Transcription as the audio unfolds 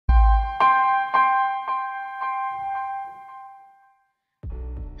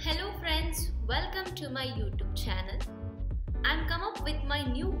to my YouTube channel. I'm come up with my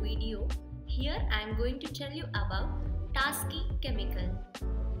new video. Here I'm going to tell you about Taski Chemical.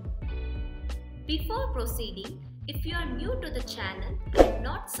 Before proceeding, if you are new to the channel and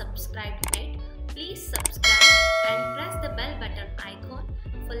not subscribed yet, please subscribe and press the bell button icon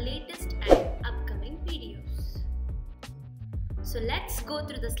for latest and upcoming videos. So let's go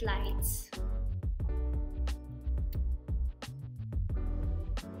through the slides.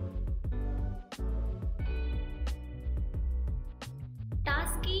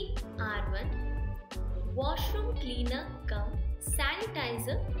 Taski R1 Washroom Cleaner cum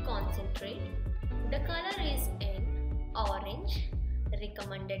Sanitizer Concentrate. The color is in orange.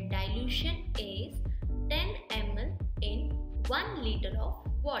 Recommended dilution is 10 ml in 1 liter of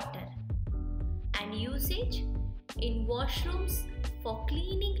water. And usage in washrooms for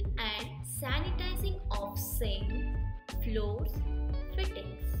cleaning and sanitizing of sink, floors,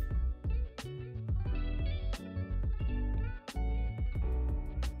 fittings.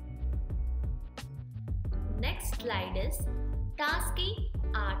 Next slide is Taski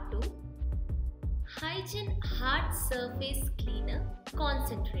R2 Hygiene Hard Surface Cleaner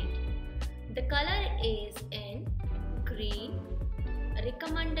Concentrate. The color is in green.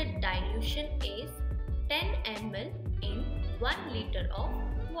 Recommended dilution is 10 ml in 1 liter of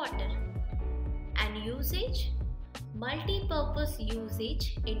water. And usage, multi-purpose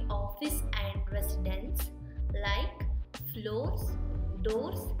usage in office and residence like floors,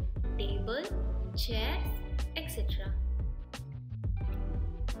 doors, table, chairs, etc.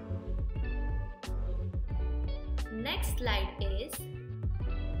 Next slide is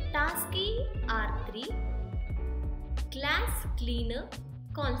Taski R3 Glass Cleaner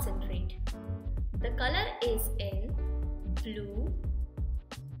Concentrate. The color is in blue.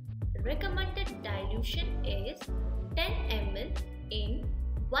 Recommended dilution is 10 ml in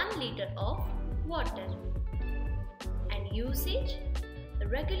 1 liter of water. And usage,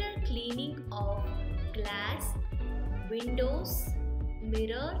 regular cleaning of glass, windows,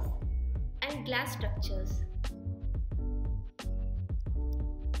 mirrors and glass structures.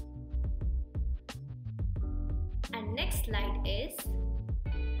 And next slide is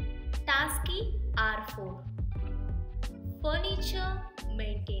Taski R4 Furniture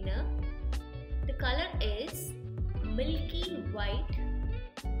Maintainer. The color is milky white.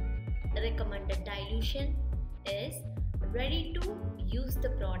 Recommended dilution is ready to use the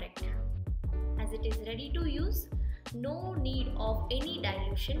product. As it is ready to use, no need of any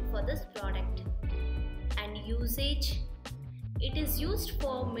dilution for this product. And usage, it is used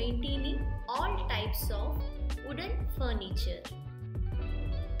for maintaining all types of wooden furniture.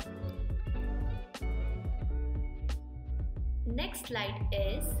 Next slide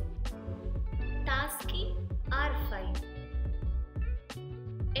is Taski R5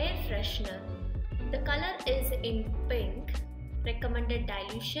 Air Freshener. The color is in pink. Recommended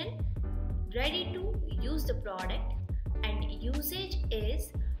dilution, ready to use the product, and usage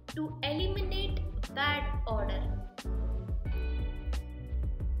is to eliminate bad odor.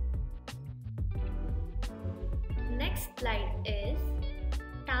 Next slide is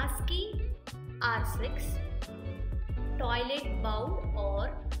Taski R6 Toilet Bowl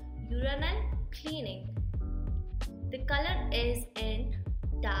or Urinal Cleaning. The color is in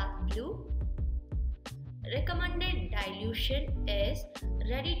dark blue. Recommended dilution is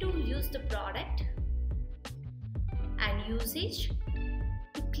ready to use the product. And usage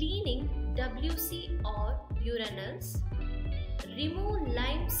to cleaning WC or urinals, remove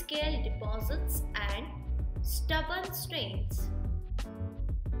lime scale deposits and stubborn stains.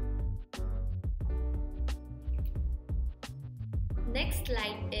 Next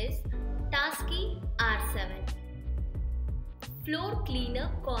slide is Taski R7 Floor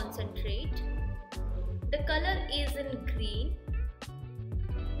Cleaner Concentrate. The color is in green.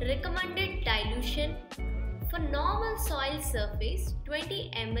 Recommended dilution for normal soil surface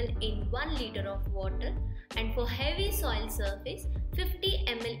 20 ml in 1 liter of water, and for heavy soil surface 50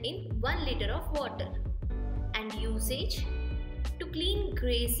 ml in 1 liter of water. And usage to clean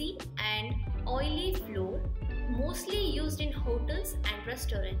greasy and oily floor, mostly used in hotels and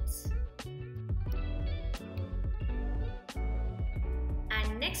restaurants.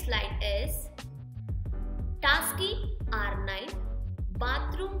 And next slide is Taski R9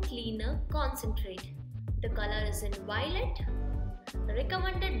 Bathroom Cleaner Concentrate. The color is in violet.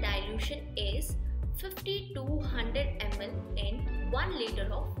 Recommended dilution is 50 to 100 ml in 1 liter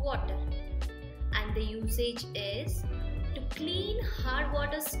of water. And the usage is to clean hard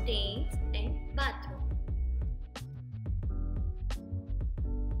water stains in bathroom.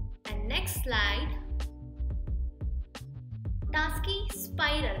 And next slide, Taski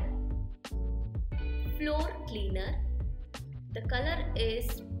Spiral floor cleaner. The color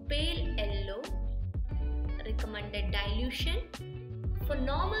is pale yellow. Recommended dilution for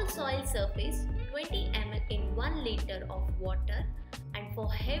normal soil surface 20 ml in 1 liter of water, and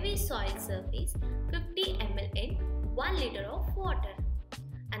for heavy soil surface 50 ml in 1 liter of water.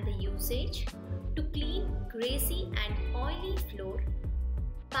 And the usage to clean greasy and oily floor,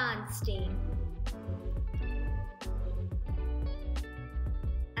 pan stain.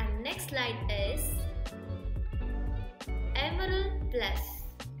 And next slide is Emerald Plus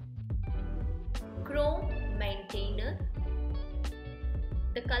Chrome Maintainer.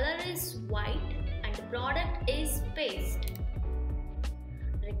 The color is white and the product is paste.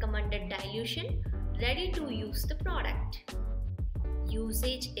 Recommended dilution, ready to use the product.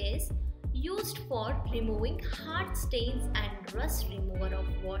 Usage is used for removing hard stains and rust remover of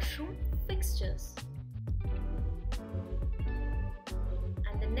washroom fixtures.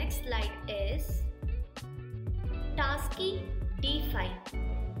 And the next slide is Taski D5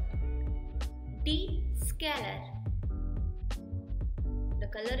 D-Scaler. The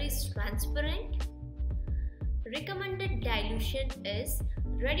color is transparent. Recommended dilution is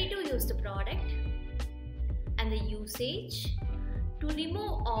ready to use the product, and the usage to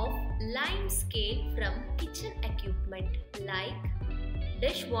remove off lime scale from kitchen equipment like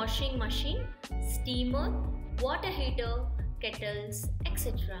dishwashing machine, steamer, water heater, kettles,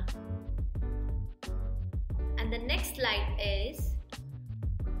 etc. And the next slide is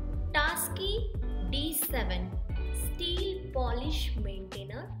Taski D7 Steel Polish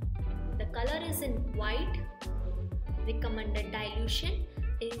Maintainer. The color is in white. Recommended dilution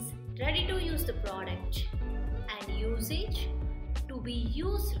is ready to use the product, and usage to be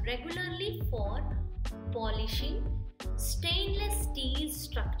used regularly for polishing stainless steel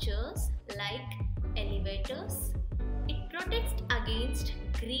structures like elevators. It protects against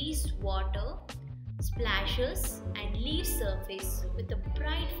grease, water, splashes and leaves surface with a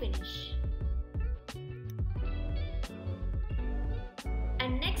bright finish.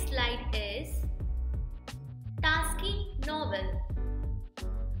 And next slide is Taski Novel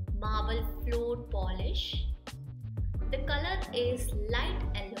Marble Floor Polish. The color is light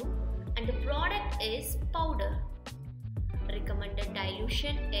yellow and the product is powder. Recommended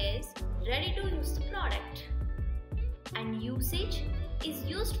dilution is ready to use the product, and usage is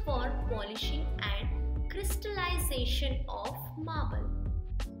used for polishing and crystallization of marble.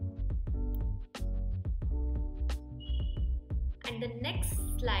 And the next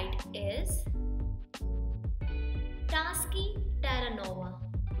slide is Taski Terra Nova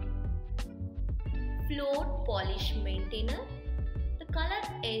Floor Polish Maintainer. The color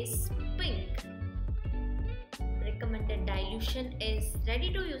is pink. Recommended dilution is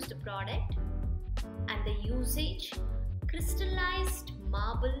ready to use the product, and the usage crystallized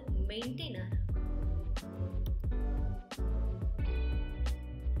marble maintainer.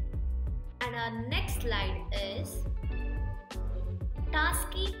 And our next slide is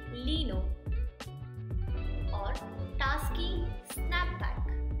Taski Lino or Taski Snapback.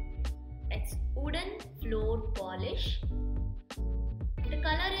 It's wooden floor polish. The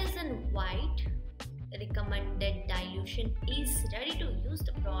color is in white. Recommended dilution is ready to use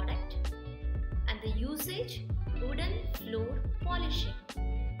the product, and the usage wooden floor polishing.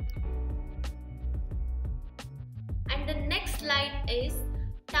 And the next slide is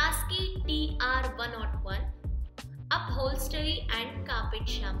Taski TR101 Upholstery and Carpet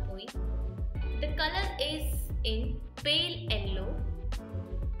Shampooing. The color is in pale yellow.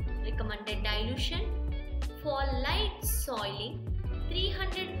 Recommended dilution for light soiling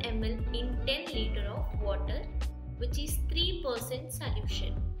 300 ml in 10 liter of water, which is 3%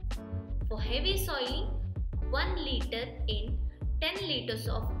 solution. For heavy soiling 1 liter in 10 liters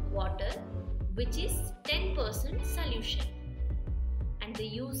of water, which is 10% solution. And the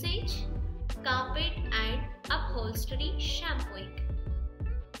usage carpet and upholstery shampooing.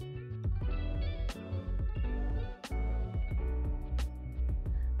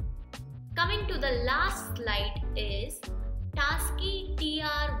 Coming to the last slide is Taski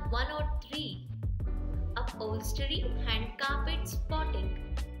TR103 Upholstery and Carpet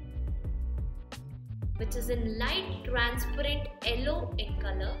Spotting, which is in light transparent yellow in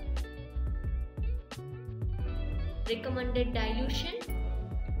color. Recommended dilution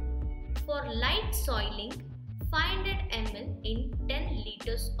for light soiling 500 ml in 10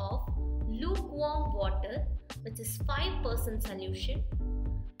 liters of lukewarm water, which is 5% solution.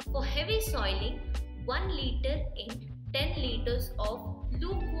 For heavy soiling 1 liter in 10 liters of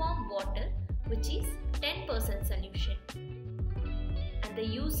lukewarm water, which is 10% solution. And the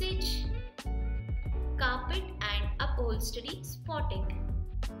usage carpet and upholstery spotting.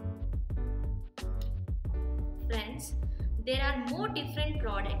 Friends, there are more different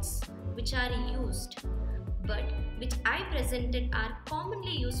products which are used, but which I presented are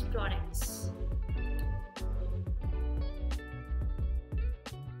commonly used products.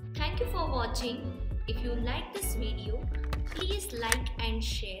 Thank you for watching. If you like this video, please like and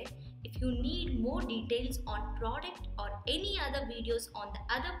share. If you need more details on product or any other videos on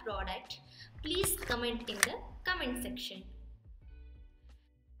the other product, please comment in the comment section.